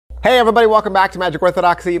Hey everybody, welcome back to Magic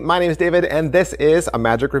Orthodoxy. My name is David and this is a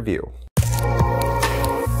Magic Review.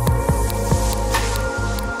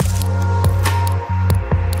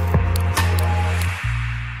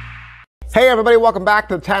 Hey everybody, welcome back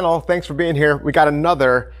to the channel. Thanks for being here. We got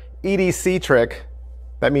another EDC trick.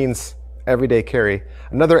 That means everyday carry.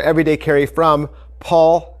 Another everyday carry from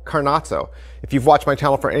Paul Carnazzo. If you've watched my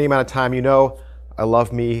channel for any amount of time, you know I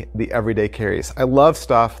love me the everyday carries. I love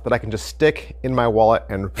stuff that I can just stick in my wallet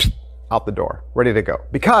and out the door, ready to go.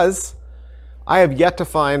 Because I have yet to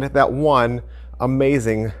find that one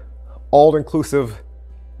amazing, all-inclusive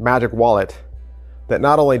magic wallet that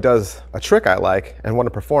not only does a trick I like and want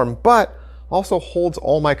to perform, but also holds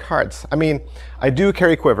all my cards. I mean, I do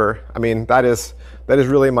carry Quiver. I mean, that is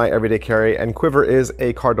really my everyday carry, and Quiver is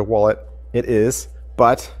a card to wallet. It is,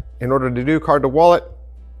 but in order to do card to wallet,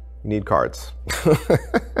 you need cards,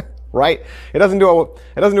 right? It doesn't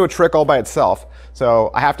do a trick all by itself.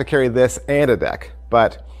 So I have to carry this and a deck.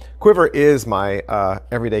 But Quiver is my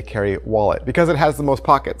everyday carry wallet because it has the most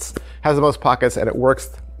pockets. And it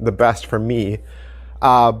works the best for me.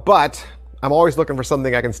 But I'm always looking for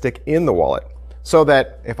something I can stick in the wallet so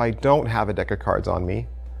that if I don't have a deck of cards on me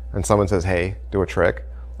and someone says, hey, do a trick,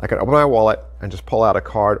 I can open my wallet and just pull out a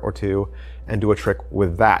card or two and do a trick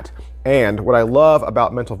with that. And what I love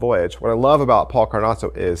about Mental Voyage, what I love about Paul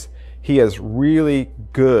Carnazzo is he is really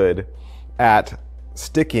good at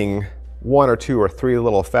sticking one or two or three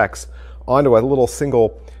little effects onto a little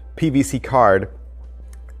single PVC card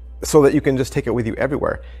so that you can just take it with you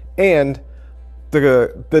everywhere. And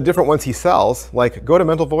the different ones he sells, like go to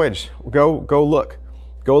Mental Voyage, go look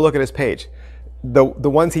at his page. The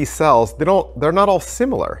ones he sells, they're not all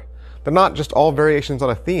similar. They're not just all variations on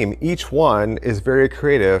a theme. Each one is very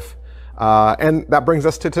creative. And that brings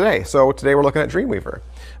us to today. So today we're looking at Dreamweaver.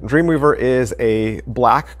 Dreamweaver is a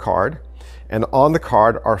black card, and on the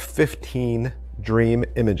card are 15 dream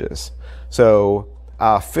images. So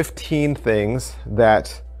 15 things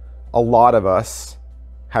that a lot of us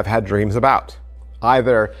have had dreams about,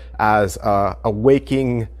 either as a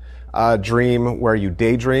waking dream where you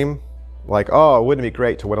daydream, like, oh, wouldn't it be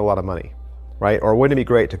great to win a lot of money, right? Or wouldn't it be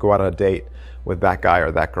great to go out on a date with that guy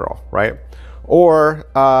or that girl, right? Or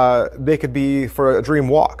they could be for a dream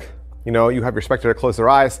walk. You know, you have your spectator close their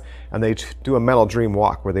eyes and they do a mental dream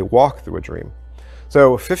walk where they walk through a dream.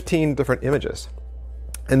 So 15 different images.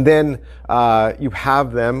 And then you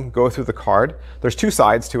have them go through the card. There's two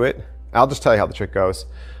sides to it. I'll just tell you how the trick goes.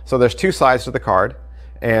 So there's two sides to the card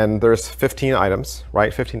and there's 15 items,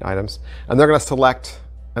 right? 15 items. And they're going to select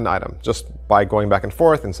an item just by going back and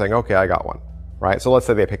forth and saying, okay, I got one, right? So let's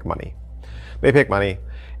say they pick money. They pick money.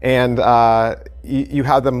 And you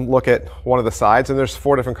have them look at one of the sides, and there's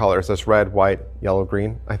 4 different colors. There's red, white, yellow,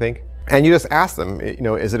 green, I think. And you just ask them, you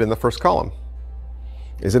know, is it in the first column?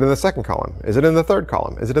 Is it in the second column? Is it in the third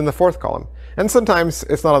column? Is it in the fourth column? And sometimes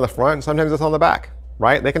it's not on the front, sometimes it's on the back,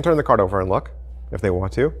 right? They can turn the card over and look if they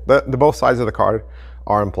want to. The both sides of the card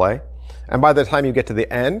are in play. And by the time you get to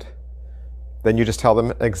the end, then you just tell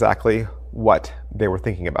them exactly what they were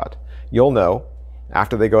thinking about. You'll know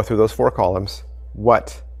after they go through those 4 columns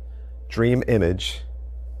what dream image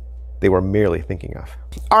they were merely thinking of.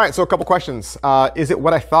 All right, so a couple questions. Is it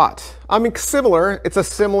what I thought? I mean, similar. It's a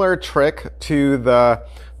similar trick to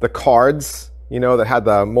the cards, you know, that had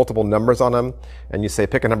the multiple numbers on them. And you say,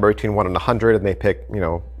 pick a number between 1 and 100, and they pick, you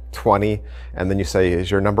know, 20. And then you say,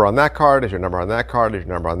 is your number on that card? Is your number on that card? Is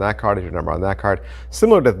your number on that card? Is your number on that card?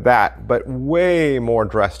 Similar to that, but way more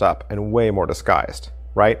dressed up and way more disguised,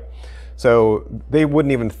 right? So they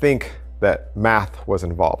wouldn't even think that math was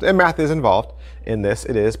involved. And math is involved in this,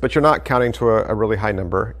 it is, but you're not counting to a really high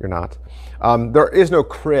number, you're not. There is no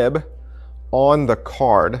crib on the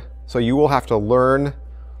card, so you will have to learn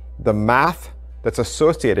the math that's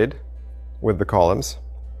associated with the columns,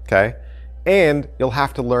 okay? And you'll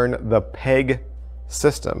have to learn the peg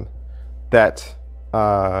system that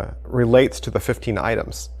relates to the 15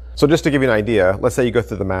 items. So just to give you an idea, let's say you go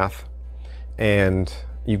through the math and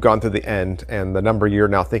you've gone through the end and the number you're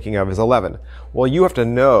now thinking of is 11. Well, you have to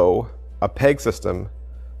know a peg system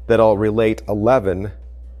that'll relate 11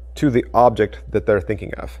 to the object that they're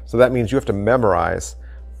thinking of. So that means you have to memorize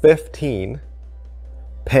 15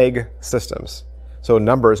 peg systems. So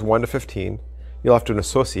numbers 1 to 15, you'll have to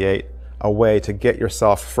associate a way to get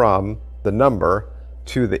yourself from the number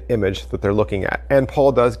to the image that they're looking at. And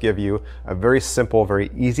Paul does give you a very simple,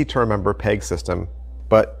 very easy to remember peg system,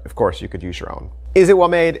 but of course you could use your own. Is it well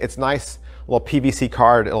made? It's nice, a little PVC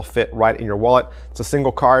card. It'll fit right in your wallet. It's a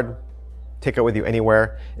single card. take it with you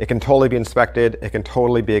anywhere. It can totally be inspected. It can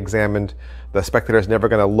totally be examined. The spectator is never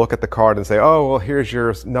going to look at the card and say, oh, well, here's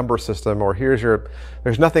your number system, or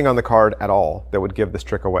there's nothing on the card at all that would give this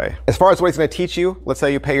trick away. As far as what he's going to teach you, let's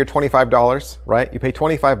say you pay your $25, right? You pay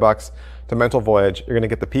 25 bucks to Mental Voyage. You're going to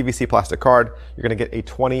get the PVC plastic card. You're going to get a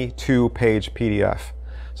 22-page PDF.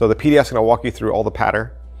 So the PDF is going to walk you through all the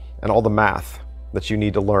pattern and all the math that you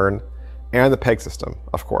need to learn, and the peg system,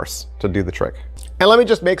 of course, to do the trick. And let me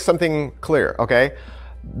just make something clear, okay?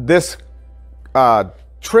 This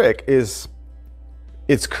trick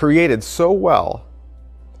it's created so well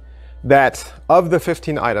that of the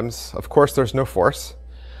 15 items, of course, there's no force.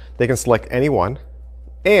 They can select any one.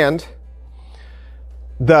 And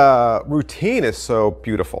the routine is so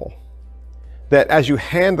beautiful that as you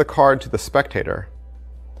hand the card to the spectator,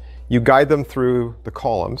 you guide them through the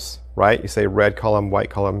columns, right? You say red column, white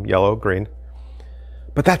column, yellow, green.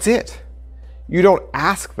 But that's it. You don't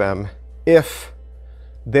ask them if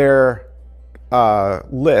their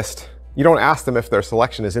list, you don't ask them if their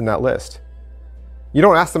selection is in that list. You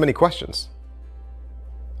don't ask them any questions,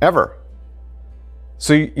 ever.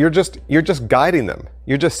 So you're just guiding them.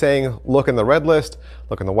 You're just saying, look in the red list,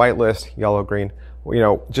 look in the white list, yellow, green,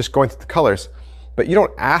 just going through the colors. But you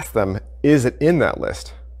don't ask them, is it in that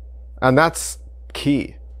list? And that's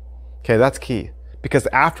key. Okay, that's key. Because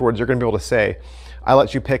afterwards, you're going to be able to say, I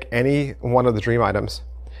let you pick any one of the dream items.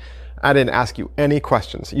 I didn't ask you any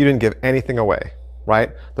questions. You didn't give anything away,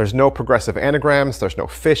 right? There's no progressive anagrams. There's no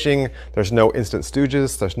phishing. There's no instant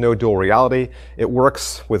stooges. There's no dual reality. It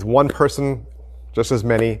works with one person just as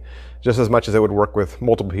much as it would work with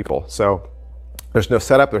multiple people. So there's no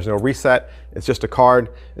setup. There's no reset. It's just a card.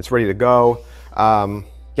 It's ready to go.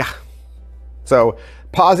 Yeah. So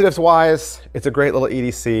positives-wise, it's a great little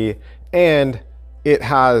EDC, and it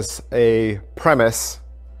has a premise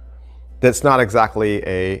that's not exactly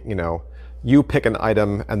a, you pick an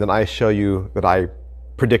item and then I show you that I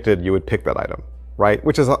predicted you would pick that item, right?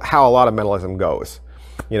 Which is how a lot of mentalism goes.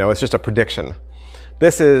 It's just a prediction.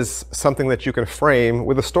 This is something that you can frame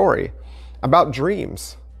with a story about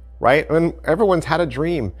dreams, right? And everyone's had a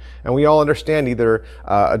dream, and we all understand either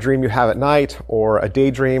a dream you have at night or a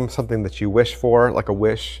daydream, something that you wish for, like a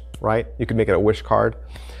wish, right? You could make it a wish card.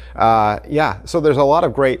 Yeah, so there's a lot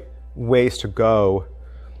of great ways to go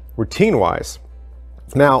routine-wise.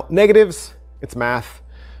 Now, negatives, it's math.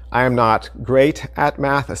 I am not great at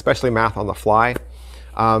math, especially math on the fly.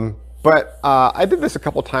 But I did this a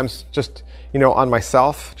couple times just, on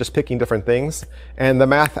myself, just picking different things. And the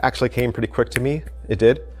math actually came pretty quick to me. It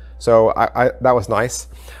did. So that was nice.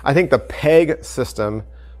 I think the peg system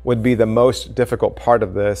would be the most difficult part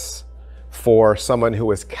of this for someone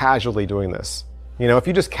who is casually doing this. If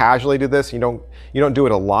you just casually do this, you don't do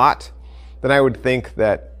it a lot, then I would think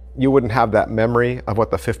that you wouldn't have that memory of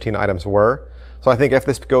what the 15 items were. So I think if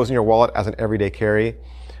this goes in your wallet as an everyday carry,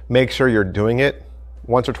 make sure you're doing it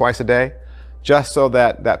once or twice a day, just so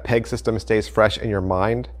that that peg system stays fresh in your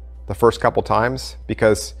mind the first couple times,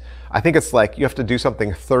 because I think it's like you have to do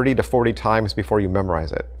something 30 to 40 times before you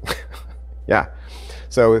memorize it. Yeah.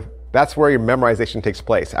 So that's where your memorization takes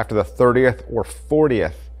place, after the 30th or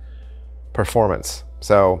 40th performance.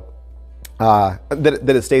 So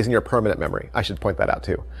that it stays in your permanent memory. I should point that out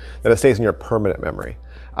too, that it stays in your permanent memory.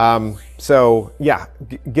 So yeah,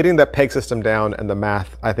 getting that peg system down and the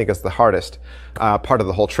math, I think, is the hardest part of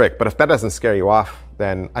the whole trick. But if that doesn't scare you off,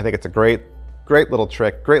 then I think it's a great little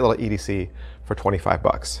trick, great little EDC for 25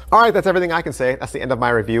 bucks. All right, that's everything I can say. That's the end of my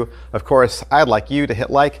review. Of course, I'd like you to hit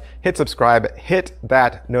like, hit subscribe, hit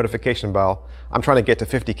that notification bell. I'm trying to get to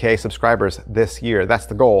 50K subscribers this year. That's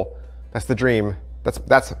the goal. That's the dream.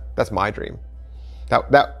 That's my dream.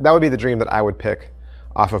 That would be the dream that I would pick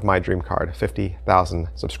off of my dream card, 50,000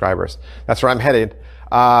 subscribers. That's where I'm headed.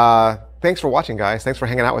 Thanks for watching, guys. Thanks for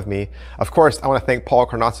hanging out with me. Of course, I want to thank Paul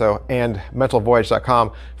Carnazzo and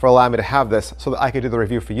mentalvoyage.com for allowing me to have this so that I could do the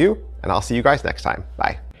review for you, and I'll see you guys next time.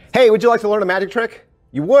 Bye. Hey, would you like to learn a magic trick?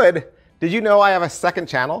 You would? Did you know I have a second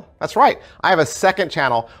channel? That's right. I have a second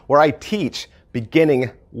channel where I teach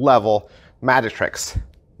beginning level magic tricks.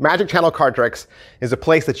 Magic Channel Card Tricks is a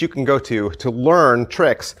place that you can go to learn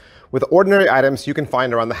tricks with ordinary items you can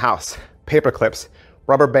find around the house. Paper clips,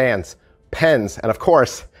 rubber bands, pens, and of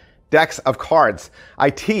course, decks of cards. I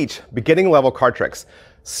teach beginning level card tricks,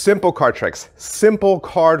 simple card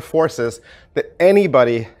forces that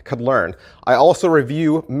anybody could learn. I also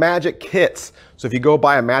review magic kits. So if you go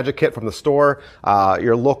buy a magic kit from the store,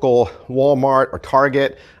 your local Walmart or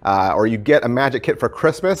Target, or you get a magic kit for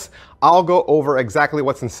Christmas, I'll go over exactly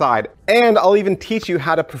what's inside. And I'll even teach you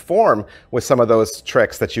how to perform with some of those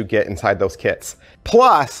tricks that you get inside those kits.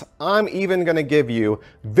 Plus, I'm even gonna give you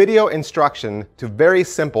video instruction to very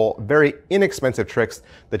simple, very inexpensive tricks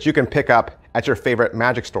that you can pick up at your favorite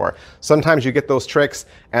magic store. Sometimes you get those tricks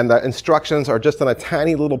and the instructions are just on a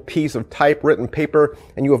tiny little piece of typewritten paper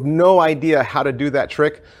and you have no idea how to do that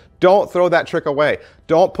trick. Don't throw that trick away.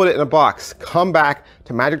 Don't put it in a box. Come back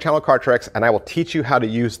to Magic Channel Card Tricks and I will teach you how to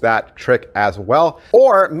use that trick as well.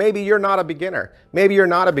 Or maybe you're not a beginner. Maybe you're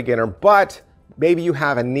not a beginner, but maybe you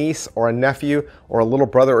have a niece or a nephew or a little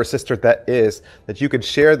brother or sister that you could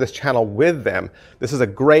share this channel with them. This is a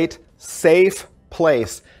great, safe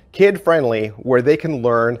place, kid-friendly, where they can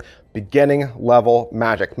learn beginning level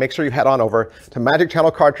magic. Make sure you head on over to Magic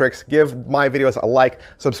Channel Card Tricks, give my videos a like,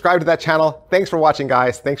 subscribe to that channel. Thanks for watching,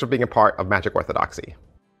 guys. Thanks for being a part of Magic Orthodoxy.